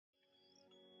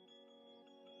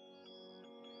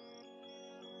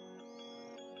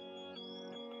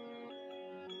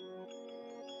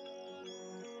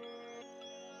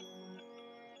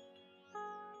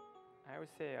would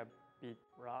say a bit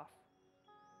rough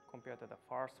compared to the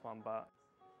first one, but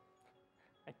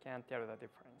I can't tell the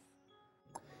difference.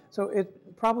 So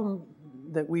the problem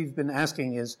that we've been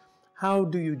asking is, how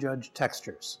do you judge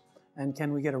textures? And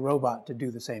can we get a robot to do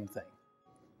the same thing?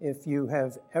 If you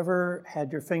have ever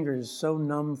had your fingers so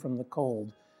numb from the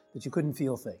cold that you couldn't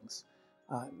feel things,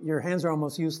 your hands are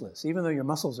almost useless. Even though your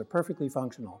muscles are perfectly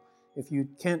functional, if you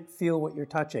can't feel what you're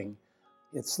touching,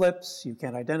 it slips, you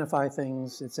can't identify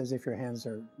things, it's as if your hands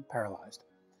are paralyzed.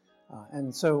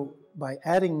 And so by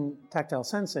adding tactile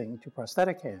sensing to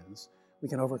prosthetic hands, we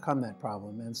can overcome that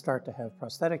problem and start to have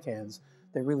prosthetic hands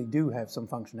that really do have some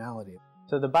functionality.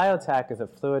 So the BioTac is a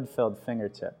fluid-filled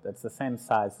fingertip that's the same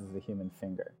size as the human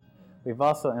finger. We've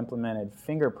also implemented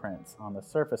fingerprints on the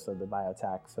surface of the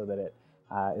BioTac so that it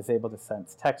is able to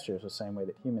sense textures the same way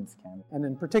that humans can. And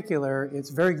in particular,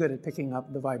 it's very good at picking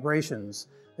up the vibrations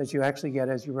that you actually get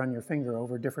as you run your finger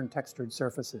over different textured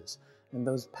surfaces. And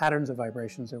those patterns of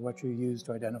vibrations are what you use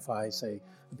to identify, say,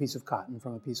 a piece of cotton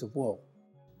from a piece of wool.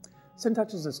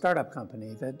 SynTouch is a startup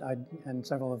company that I and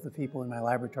several of the people in my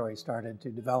laboratory started to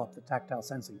develop the tactile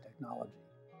sensing technology.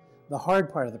 The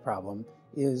hard part of the problem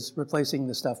is replacing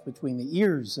the stuff between the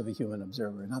ears of a human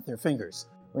observer, not their fingers.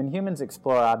 When humans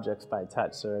explore objects by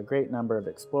touch, there are a great number of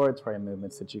exploratory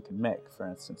movements that you can make. For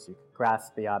instance, you can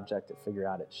grasp the object to figure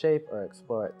out its shape or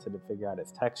explore it to figure out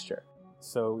its texture.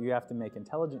 So you have to make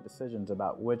intelligent decisions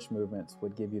about which movements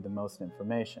would give you the most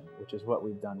information, which is what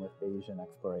we've done with Bayesian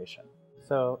exploration.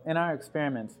 So in our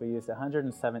experiments, we used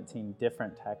 117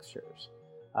 different textures.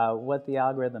 What the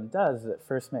algorithm does is it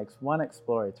first makes one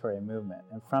exploratory movement,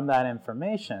 and from that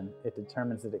information, it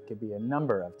determines that it could be a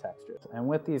number of textures. And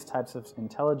with these types of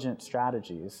intelligent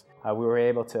strategies, we were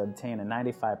able to obtain a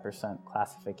 95%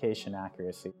 classification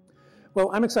accuracy.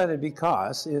 Well, I'm excited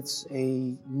because it's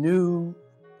a new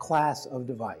class of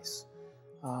device.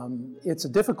 It's a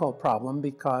difficult problem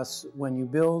because when you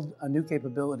build a new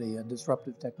capability, a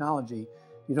disruptive technology,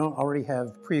 you don't already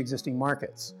have pre-existing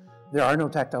markets. There are no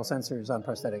tactile sensors on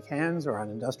prosthetic hands or on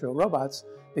industrial robots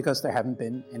because there haven't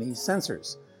been any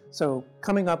sensors. So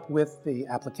coming up with the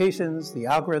applications, the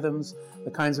algorithms,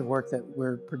 the kinds of work that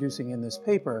we're producing in this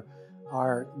paper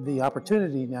are the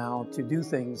opportunity now to do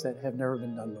things that have never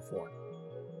been done before.